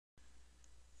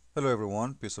Hello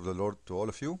everyone, peace of the Lord to all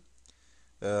of you.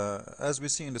 As we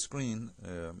see in the screen,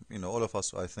 all of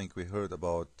us, I think we heard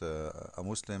about a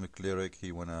Muslim cleric.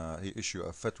 He issue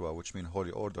a fatwa, which means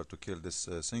holy order to kill this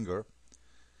singer,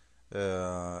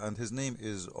 and his name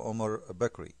is Omar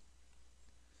Bakri.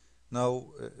 Now,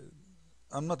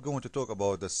 I'm not going to talk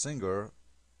about the singer.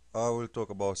 I will talk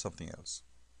about something else.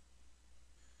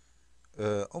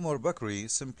 Omar Bakri,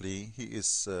 simply, he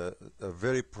is a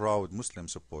very proud Muslim,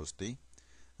 supposedly,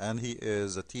 and he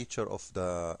is a teacher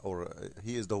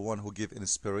he is the one who give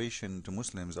inspiration to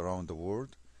Muslims around the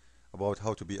world about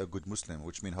how to be a good Muslim,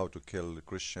 which means how to kill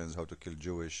Christians, how to kill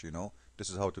Jewish,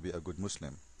 this is how to be a good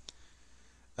Muslim.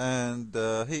 And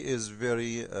he is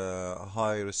very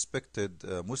high respected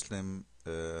Muslim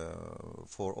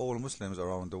for all Muslims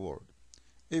around the world.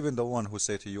 Even the one who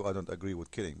say to you, I don't agree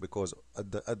with killing, because at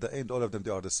the end, all of them,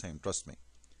 they are the same, trust me.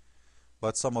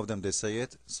 But some of them, they say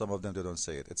it, some of them, they don't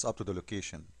say it. It's up to the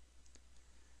location.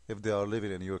 If they are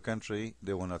living in your country,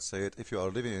 they will not say it. If you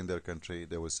are living in their country,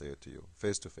 they will say it to you,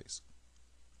 face to face.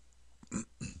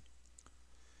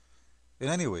 In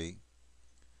any way,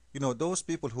 those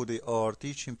people who they are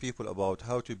teaching people about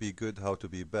how to be good, how to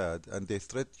be bad, and they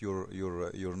threat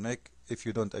your neck if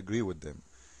you don't agree with them.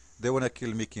 They want to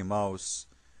kill Mickey Mouse.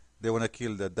 They want to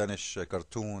kill the Danish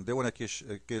cartoon. They want to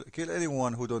kill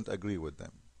anyone who don't agree with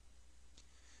them.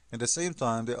 At the same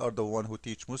time, they are the one who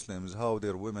teach Muslims how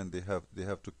their women they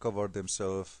have to cover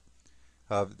themselves,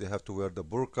 they have to wear the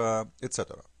burqa,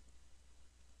 etc.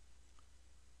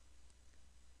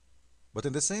 But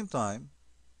in the same time,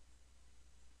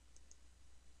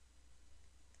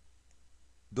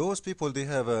 those people, they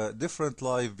have a different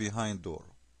life behind door.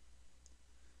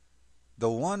 The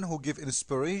one who give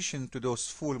inspiration to those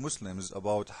fool Muslims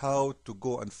about how to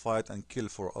go and fight and kill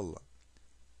for Allah,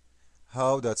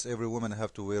 how that every woman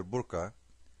have to wear burqa.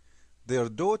 Their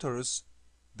daughters,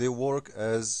 they work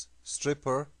as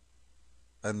stripper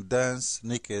and dance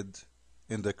naked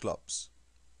in the clubs.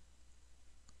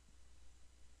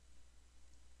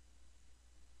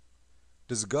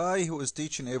 This guy who is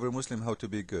teaching every Muslim how to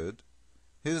be good,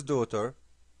 his daughter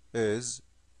is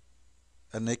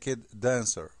a naked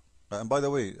dancer. And by the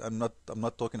way, I'm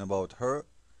not talking about her.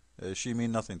 She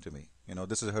mean nothing to me.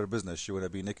 This is her business. She wanna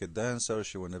be naked dancer.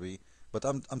 She wanna be. But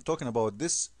I'm talking about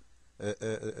this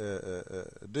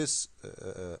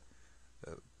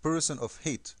person of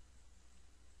hate.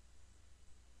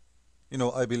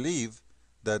 I believe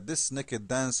that this naked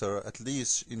dancer, at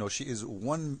least, she is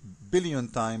 1 billion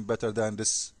times better than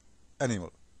this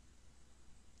animal,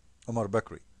 Omar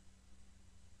Bakri.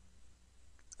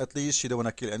 At least she don't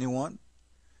wanna kill anyone.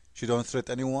 She don't threat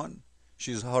anyone.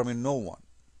 She's harming no one.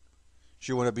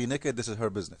 She wanna be naked. This is her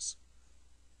business.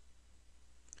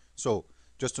 So,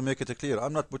 just to make it clear,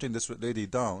 I'm not putting this lady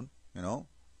down,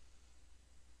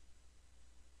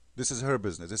 This is her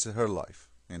business. This is her life,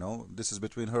 This is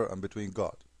between her and between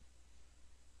God.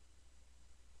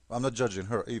 I'm not judging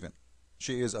her even.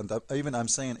 She is, and even I'm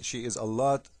saying she is a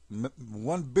lot,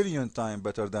 1 billion times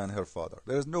better than her father.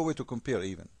 There is no way to compare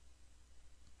even.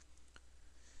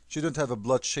 She don't have a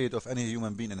blood shade of any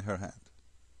human being in her hand.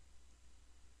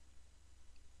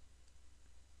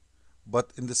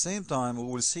 But in the same time, we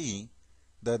will see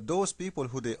that those people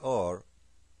who they are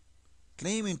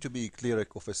claiming to be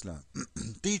cleric of Islam,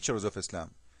 teachers of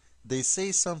Islam, they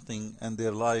say something and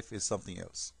their life is something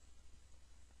else.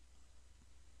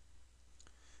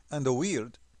 And the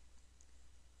weird,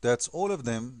 that's all of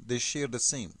them, they share the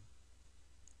same.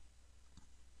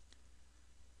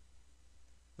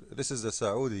 This is the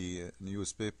Saudi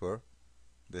newspaper.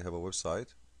 They have a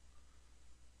website.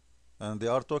 And they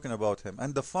are talking about him.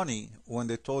 And the funny, when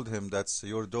they told him that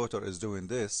your daughter is doing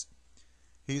this,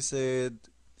 he said,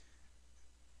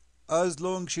 as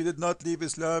long she did not leave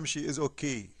Islam, she is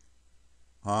okay.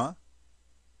 Huh?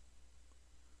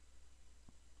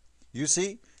 You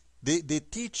see, they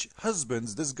teach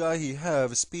husbands, this guy, he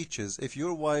have speeches. If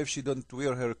your wife, she don't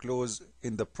wear her clothes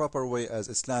in the proper way as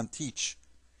Islam teach,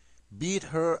 beat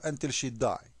her until she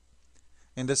die.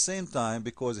 In the same time,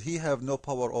 because he have no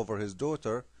power over his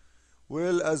daughter,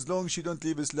 well, as long as she don't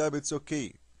leave Islam, it's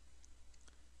okay.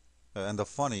 And the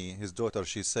funny, his daughter,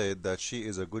 she said that she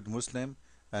is a good Muslim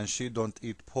and she don't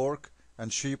eat pork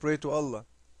and she pray to Allah.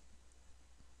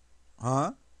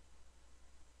 Huh?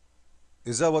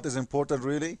 Is that what is important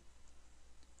really?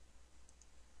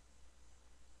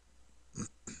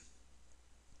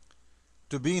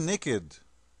 To be naked,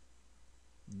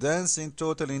 dancing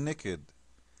totally naked,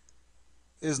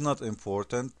 is not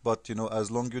important, but as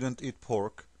long you don't eat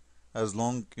pork, as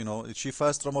long, she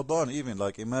fast Ramadan even,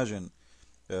 like imagine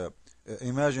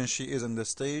she is on the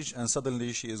stage and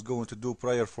suddenly she is going to do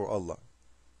prayer for Allah.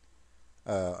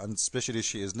 and especially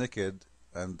she is naked.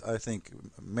 And I think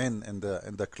men in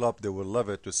the club, they will love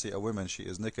it to see a woman she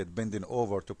is naked bending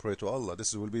over to pray to Allah.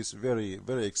 This will be very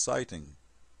very exciting.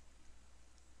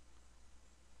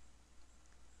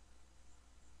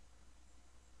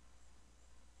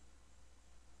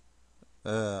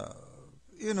 Uh,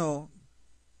 you know,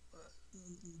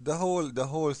 the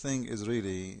whole thing is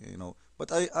really,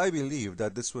 but I believe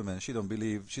that this woman, she don't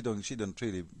really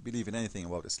believe in anything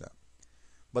about Islam.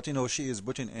 But she is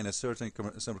putting in a certain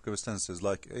circumstances,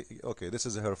 like okay, this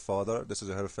is her father, this is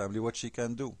her family, what she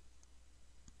can do.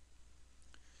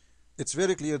 It's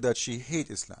very clear that she hate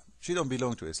Islam. She don't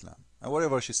belong to Islam. And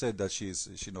whatever she said that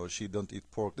she don't eat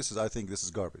pork, I think this is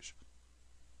garbage.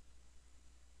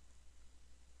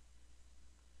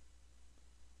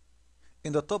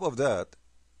 In the top of that,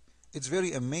 it's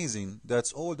very amazing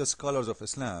that all the scholars of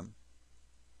Islam,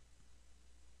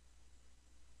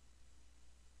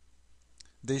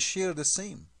 they share the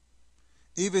same.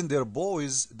 Even their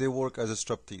boys, they work as a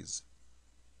striptease.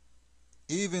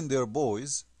 Even their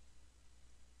boys,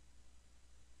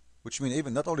 which mean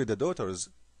even not only the daughters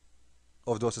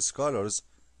of those scholars,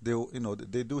 they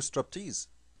do striptease.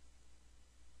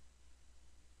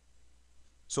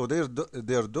 So their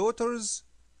daughters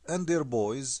and their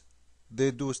boys, they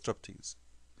do striptease.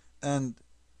 And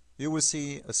you will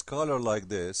see a scholar like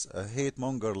this, a hate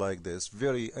monger like this,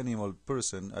 very animal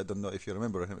person. I don't know if you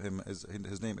remember him,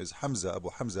 his name is Hamza, Abu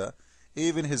Hamza.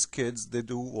 Even his kids, they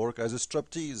do work as a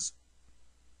striptease.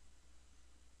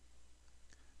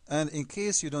 And in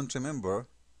case you don't remember,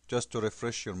 just to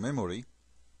refresh your memory,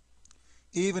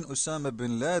 even Osama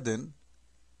bin Laden,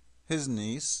 his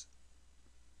niece,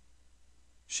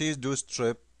 she do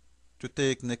strip to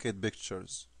take naked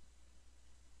pictures.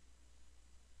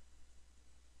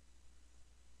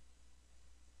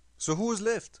 So who's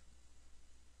left?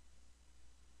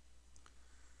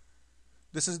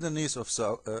 This is the niece of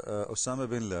Osama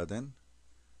bin Laden,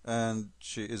 and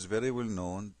she is very well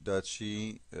known that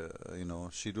she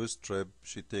does strip,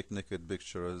 she take naked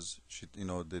pictures,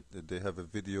 they have a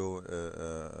video,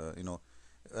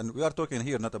 and we are talking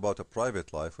here not about a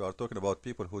private life, we are talking about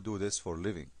people who do this for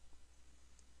living.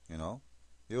 You know,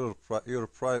 your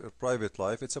private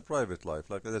life, it's a private life.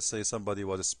 Like let's say somebody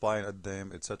was spying at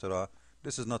them, etc.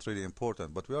 This is not really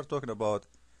important, but we are talking about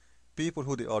people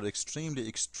who they are extremely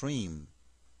extreme.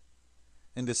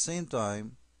 In the same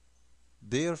time,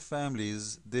 their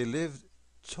families, they live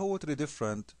totally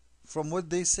different from what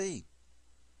they say.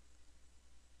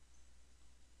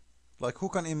 Like who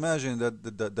can imagine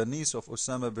that the niece of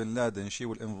Osama bin Laden, she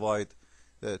will invite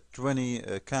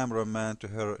 20 cameramen to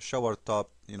her shower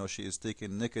top. She is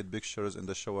taking naked pictures in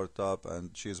the shower top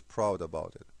and she is proud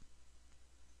about it.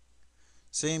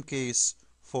 Same case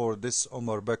for this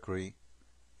Omar Bakri,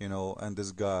 and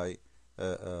this guy,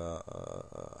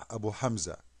 Abu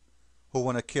Hamza, who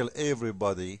want to kill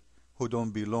everybody who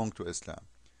don't belong to Islam.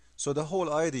 So the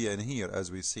whole idea in here, as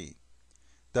we see,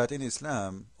 that in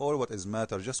Islam, all what is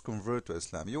matter, just convert to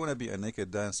Islam. You want to be a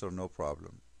naked dancer, no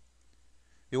problem.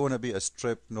 You want to be a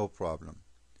strip, no problem.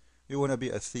 You want to be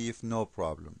a thief, no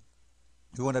problem.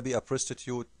 You want to be a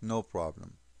prostitute, no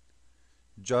problem.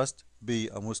 Just be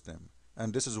a Muslim.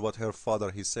 And this is what her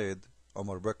father, he said,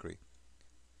 Omar Bakri.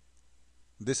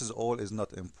 This is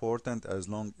not important as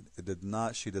long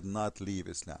she did not leave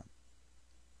Islam.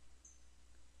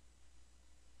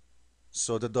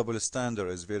 So the double standard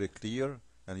is very clear,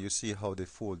 and you see how they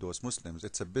fool those Muslims.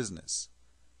 It's a business.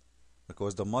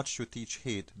 Because the much you teach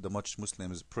hate, the much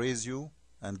Muslims praise you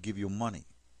and give you money.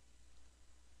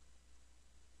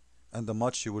 And the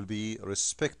much you will be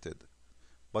respected.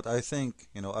 But I think,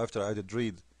 after I did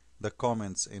read the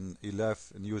comments in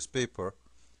Ilaf newspaper,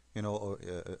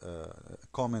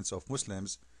 comments of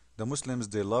Muslims, the Muslims,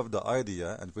 they love the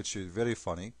idea, and which is very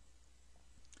funny.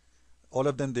 All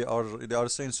of them, they are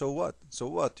saying, so what? So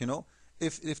what?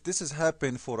 If this has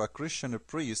happened for a Christian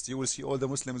priest, you will see all the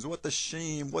Muslims, what a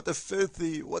shame, what a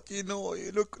filthy, look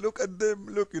at them,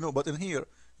 look. But in here,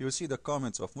 you will see the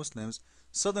comments of Muslims.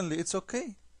 Suddenly, it's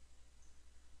okay,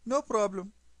 no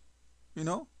problem,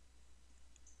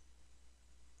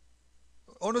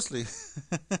 honestly.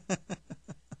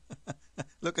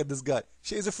 Look at this guy.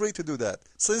 She is free to do that.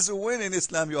 Since when in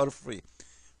Islam you are free?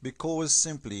 Because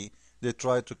simply they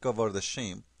try to cover the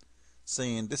shame,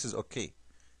 saying this is okay,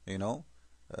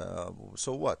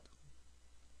 so what?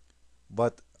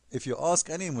 But if you ask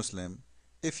any Muslim,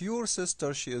 if your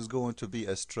sister, she is going to be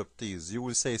a striptease, you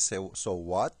will say, so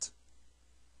what?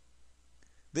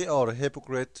 They are a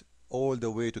hypocrite all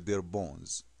the way to their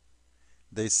bones.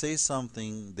 They say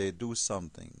something, they do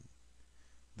something.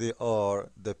 They are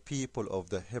the people of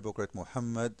the hypocrite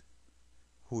Muhammad,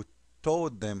 who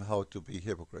taught them how to be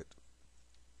hypocrite.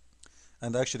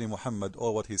 And actually Muhammad,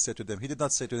 all what he said to them, he did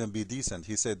not say to them be decent.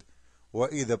 He said,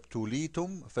 وَإِذَا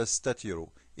ابْتُلِيتُمْ فَاسْتَتِرُوا.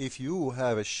 If you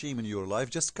have a shame in your life,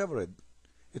 just cover it.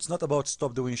 It's not about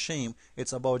stop doing shame.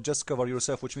 It's about just cover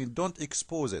yourself, which means don't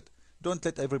expose it. Don't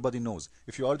let everybody knows.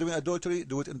 If you are doing adultery,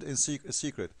 do it in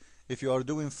secret. If you are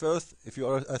doing filth, if you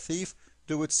are a thief,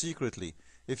 do it secretly.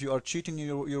 If you are cheating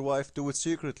your wife, do it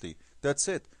secretly. That's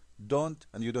it. Don't,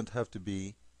 and you don't have to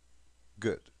be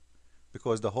good.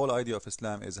 Because the whole idea of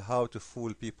Islam is how to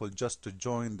fool people just to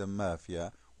join the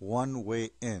mafia, one way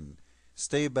in.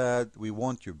 Stay bad, we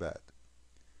want you bad.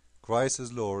 Christ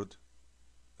is Lord,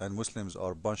 and Muslims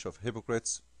are a bunch of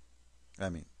hypocrites. I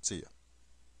mean, see ya.